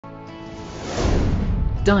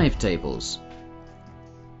Dive tables.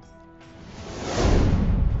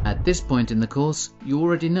 At this point in the course, you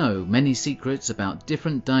already know many secrets about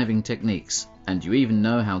different diving techniques, and you even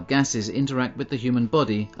know how gases interact with the human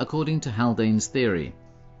body according to Haldane's theory.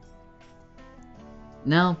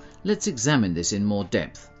 Now, let's examine this in more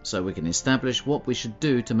depth, so we can establish what we should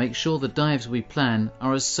do to make sure the dives we plan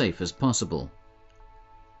are as safe as possible.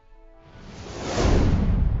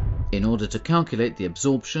 In order to calculate the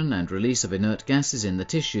absorption and release of inert gases in the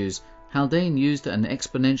tissues, Haldane used an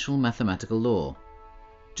exponential mathematical law.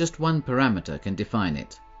 Just one parameter can define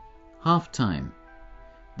it: half-time.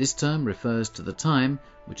 This term refers to the time,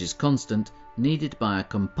 which is constant, needed by a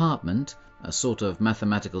compartment, a sort of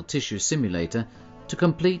mathematical tissue simulator, to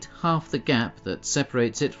complete half the gap that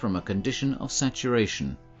separates it from a condition of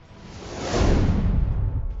saturation.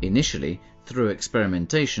 Initially, through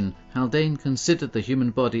experimentation, Haldane considered the human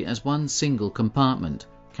body as one single compartment,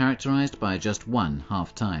 characterized by just one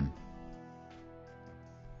half-time.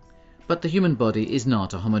 But the human body is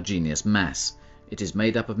not a homogeneous mass. It is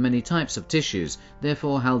made up of many types of tissues,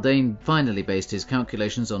 therefore Haldane finally based his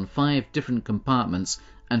calculations on 5 different compartments,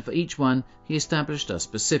 and for each one he established a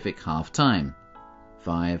specific half-time: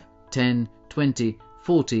 5, 10, 20,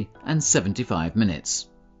 40 and 75 minutes.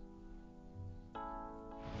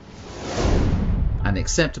 An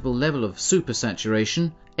acceptable level of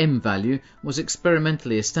supersaturation, M value, was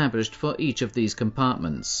experimentally established for each of these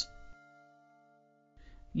compartments.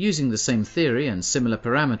 Using the same theory and similar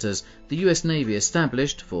parameters, the US Navy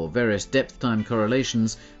established, for various depth-time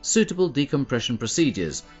correlations, suitable decompression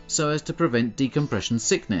procedures so as to prevent decompression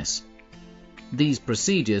sickness. These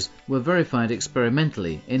procedures were verified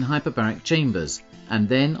experimentally in hyperbaric chambers and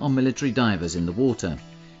then on military divers in the water.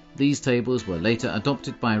 These tables were later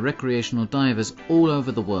adopted by recreational divers all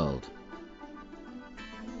over the world.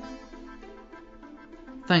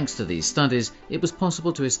 Thanks to these studies, it was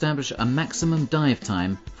possible to establish a maximum dive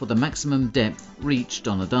time for the maximum depth reached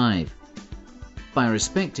on a dive. By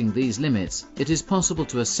respecting these limits, it is possible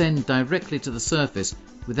to ascend directly to the surface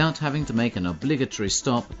without having to make an obligatory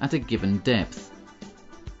stop at a given depth.